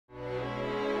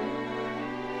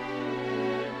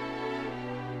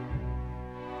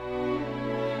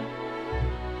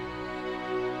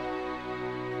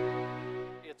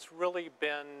really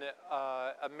been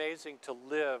amazing to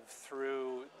live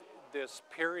through this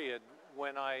period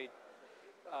when I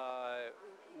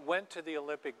went to the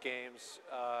Olympic Games,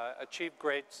 achieved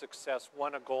great success,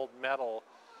 won a gold medal,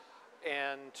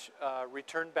 and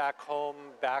returned back home,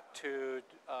 back to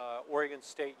Oregon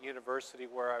State University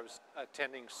where I was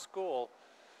attending school.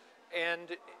 And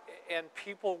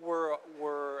people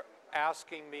were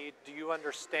asking me, do you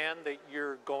understand that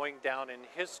you're going down in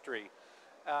history?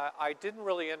 I didn't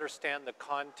really understand the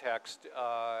context.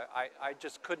 I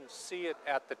just couldn't see it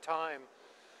at the time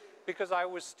because I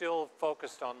was still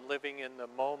focused on living in the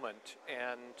moment.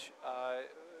 And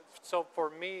so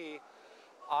for me,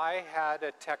 I had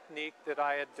a technique that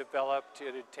I had developed.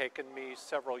 It had taken me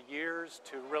several years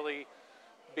to really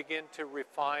begin to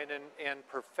refine and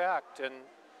perfect.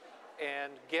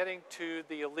 And getting to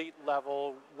the elite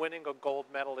level, winning a gold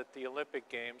medal at the Olympic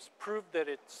Games, proved that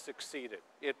it succeeded.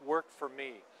 It worked for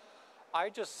me. I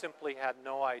just simply had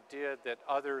no idea that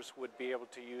others would be able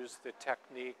to use the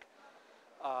technique.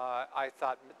 I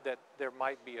thought that there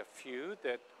might be a few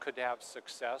that could have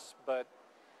success, but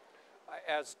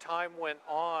as time went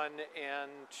on and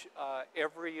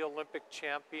every Olympic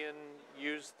champion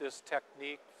used this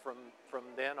technique from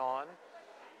then on,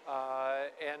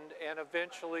 and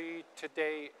eventually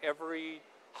today every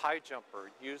high jumper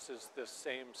uses this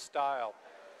same style.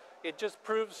 It just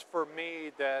proves for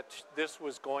me that this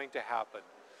was going to happen.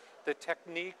 The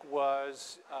technique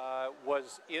was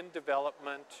in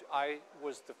development. I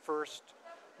was the first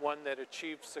one that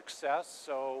achieved success,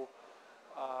 so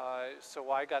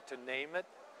I got to name it,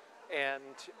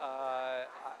 and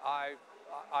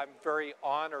I'm very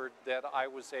honored that I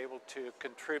was able to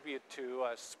contribute to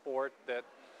a sport that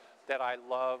I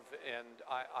love, and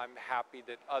I'm happy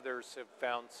that others have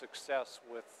found success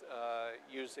with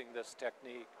using this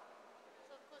technique.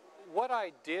 What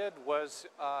I did was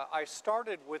I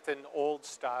started with an old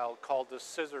style called the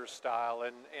scissor style,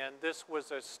 and this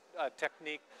was a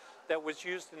technique that was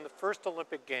used in the first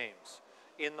Olympic Games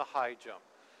in the high jump.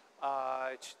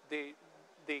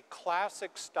 The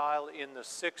classic style in the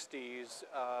 60s,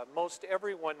 most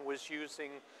everyone was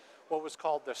using what was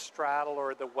called the straddle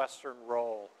or the western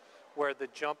roll, where the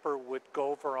jumper would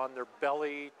go over on their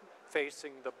belly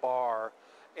facing the bar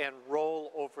and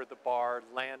roll over the bar,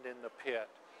 land in the pit.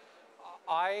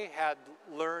 I had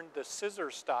learned the scissor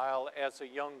style as a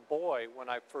young boy when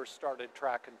I first started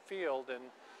track and field, and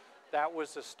that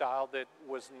was a style that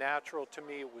was natural to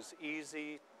me. It was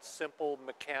easy, simple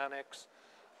mechanics,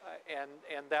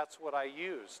 and that's what I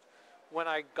used. When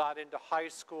I got into high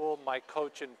school, my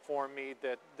coach informed me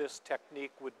that this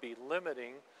technique would be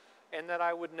limiting and that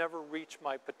I would never reach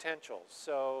my potential.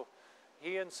 So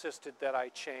he insisted that I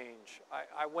change.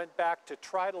 I went back to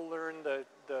try to learn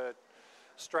the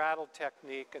straddle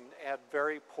technique and had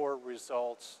very poor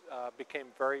results, became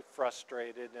very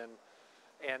frustrated,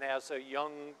 and as a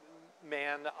young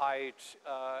man, I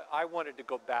wanted to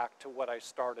go back to what I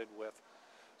started with.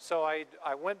 So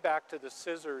I went back to the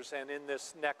scissors, and in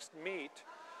this next meet,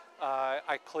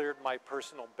 I cleared my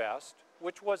personal best,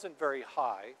 which wasn't very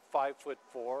high,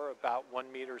 5'4", about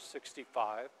 1.65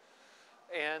 m.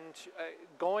 And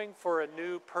going for a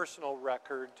new personal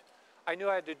record, I knew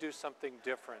I had to do something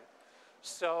different.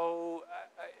 So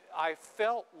I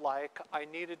felt like I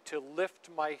needed to lift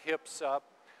my hips up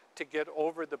to get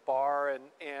over the bar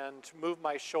and move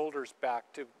my shoulders back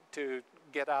to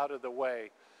get out of the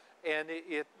way. And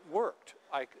it worked.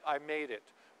 I made it.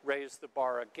 Raised the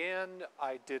bar again.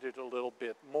 I did it a little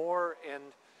bit more. And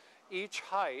each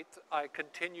height, I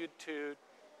continued to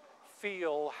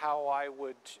feel how I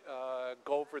would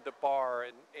go over the bar.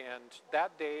 And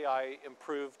that day, I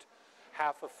improved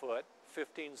half a foot,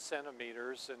 15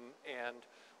 centimeters, and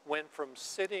went from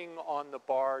sitting on the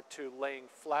bar to laying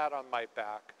flat on my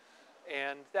back.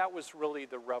 And that was really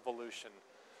the revolution.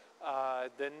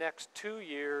 The next 2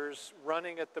 years,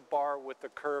 running at the bar with the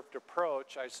curved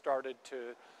approach, I started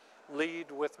to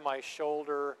lead with my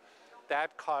shoulder.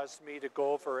 That caused me to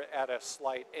go over at a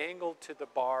slight angle to the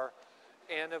bar.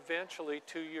 And eventually,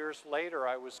 2 years later,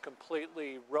 I was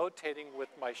completely rotating with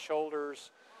my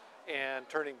shoulders and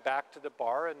turning back to the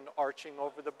bar and arching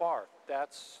over the bar.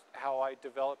 That's how I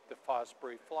developed the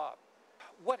Fosbury flop.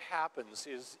 What happens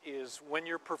is when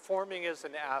you're performing as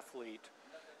an athlete,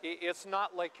 it's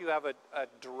not like you have a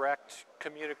direct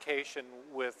communication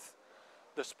with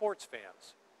the sports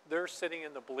fans. They're sitting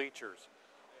in the bleachers.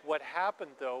 What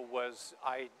happened, though, was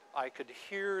I could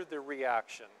hear the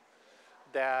reaction,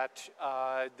 that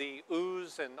the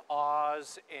oohs and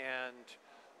ahs and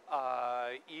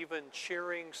even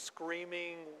cheering,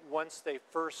 screaming, once they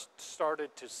first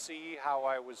started to see how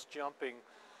I was jumping,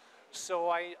 So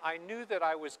I knew that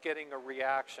I was getting a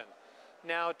reaction.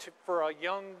 Now, for a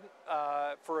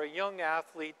young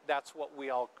athlete, that's what we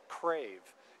all crave,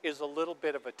 is a little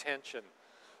bit of attention.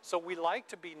 So we like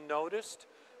to be noticed,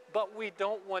 but we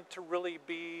don't want to really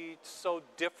be so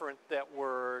different that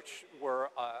we're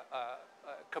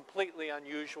completely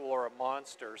unusual or a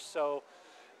monster. So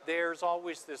there's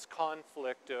always this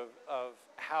conflict of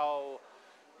how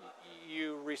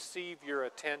you receive your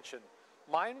attention.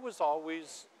 Mine was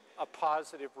always a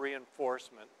positive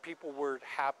reinforcement. People were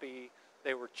happy,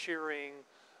 they were cheering,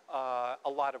 a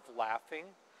lot of laughing.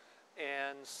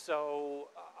 And so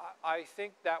I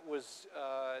think that was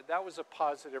a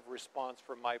positive response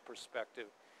from my perspective.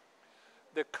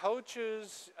 The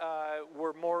coaches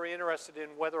were more interested in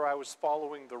whether I was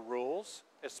following the rules,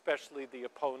 especially the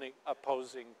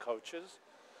opposing coaches.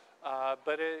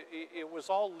 But it was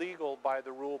all legal by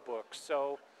the rule book.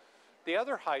 So the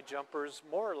other high jumpers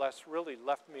more or less really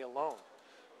left me alone.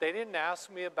 They didn't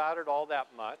ask me about it all that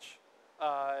much.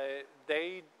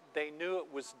 They knew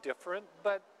it was different,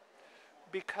 but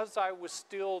because I was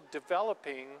still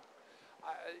developing,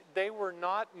 they were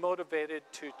not motivated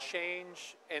to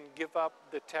change and give up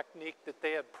the technique that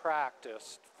they had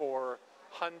practiced for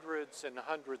hundreds and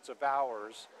hundreds of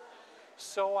hours.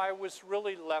 So I was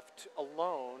really left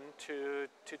alone to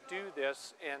do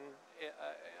this, and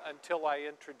until I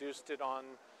introduced it on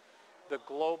the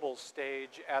global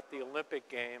stage at the Olympic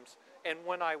Games. And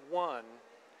when I won,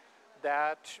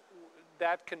 that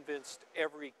convinced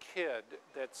every kid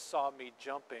that saw me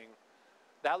jumping,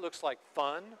 that looks like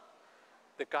fun.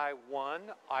 The guy won,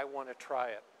 I want to try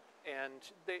it. And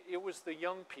it was the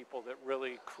young people that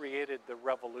really created the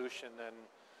revolution, and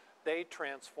they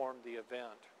transformed the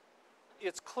event.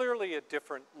 It's clearly a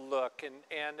different look,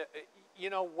 and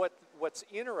you know what's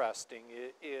interesting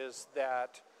is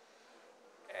that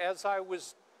as I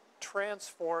was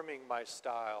transforming my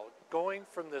style, going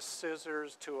from the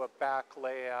scissors to a back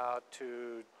layout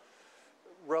to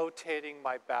rotating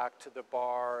my back to the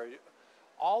bar,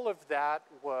 all of that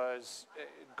was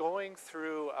going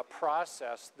through a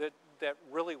process that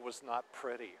really was not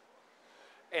pretty.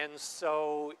 And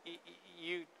so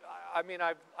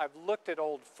I've looked at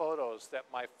old photos that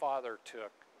my father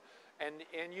took, and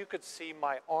you could see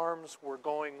my arms were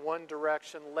going one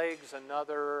direction, legs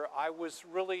another.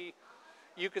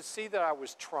 You could see that I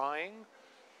was trying,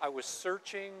 I was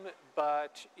searching,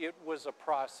 but it was a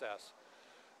process.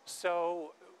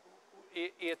 So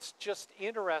it's just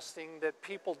interesting that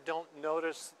people don't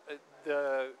notice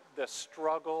the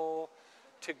struggle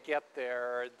to get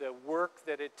there, the work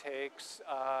that it takes,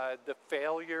 the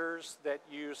failures that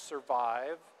you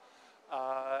survive,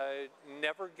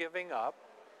 never giving up,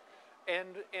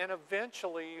 and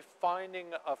eventually finding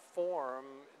a form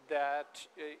that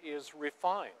is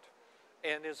refined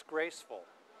and is graceful.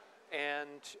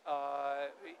 And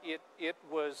it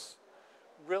was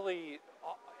really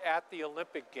at the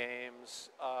Olympic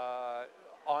Games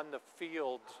on the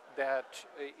field that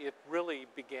it really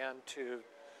began to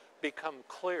become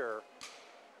clear.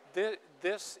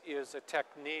 This is a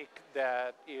technique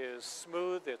that is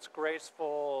smooth, it's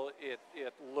graceful,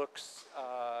 it looks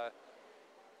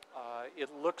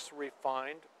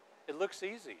refined, it looks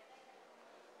easy.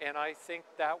 And I think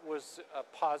that was a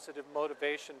positive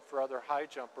motivation for other high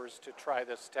jumpers to try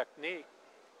this technique,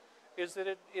 is that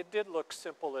it did look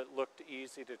simple, it looked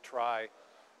easy to try.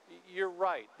 You're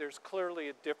right, there's clearly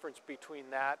a difference between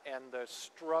that and the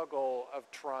struggle of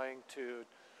trying to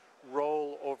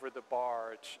roll over the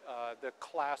bar. The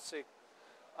classic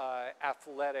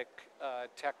athletic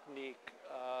technique.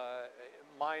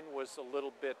 Mine was a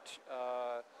little bit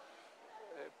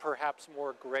perhaps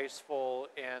more graceful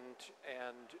and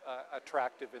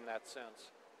attractive in that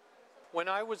sense. When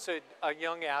I was a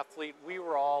young athlete, we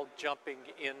were all jumping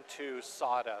into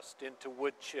sawdust, into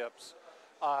wood chips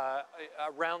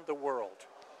around the world.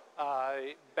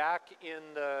 Back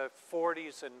in the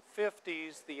 40s and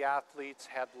 50s, the athletes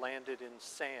had landed in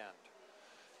sand,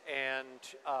 and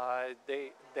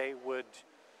they would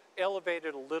elevate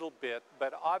it a little bit,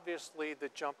 but obviously the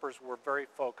jumpers were very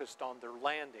focused on their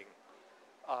landing,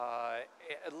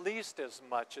 at least as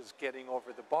much as getting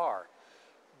over the bar.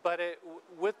 But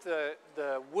with the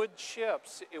wood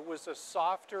chips, it was a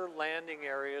softer landing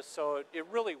area, so it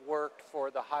really worked for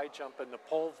the high jump and the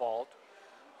pole vault,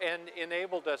 and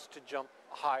enabled us to jump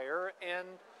higher and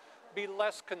be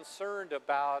less concerned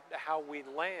about how we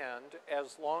land,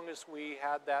 as long as we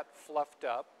had that fluffed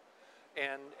up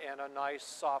and a nice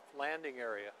soft landing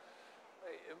area.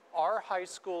 Our high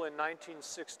school in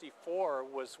 1964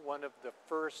 was one of the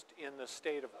first in the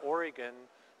state of Oregon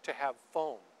to have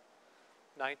foam.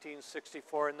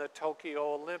 1964 in the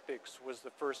Tokyo Olympics was the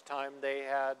first time they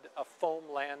had a foam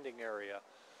landing area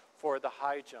for the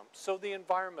high jump. So the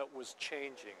environment was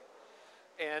changing,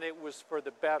 and it was for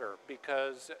the better,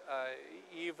 because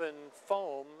even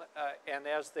foam, and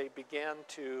as they began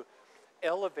to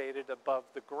elevate it above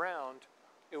the ground,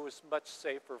 it was much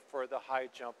safer for the high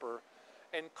jumper.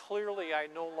 And clearly I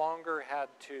no longer had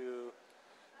to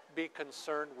be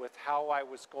concerned with how I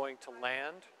was going to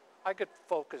land. I could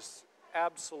focus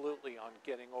absolutely on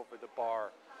getting over the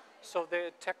bar. So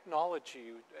the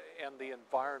technology and the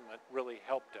environment really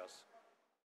helped us.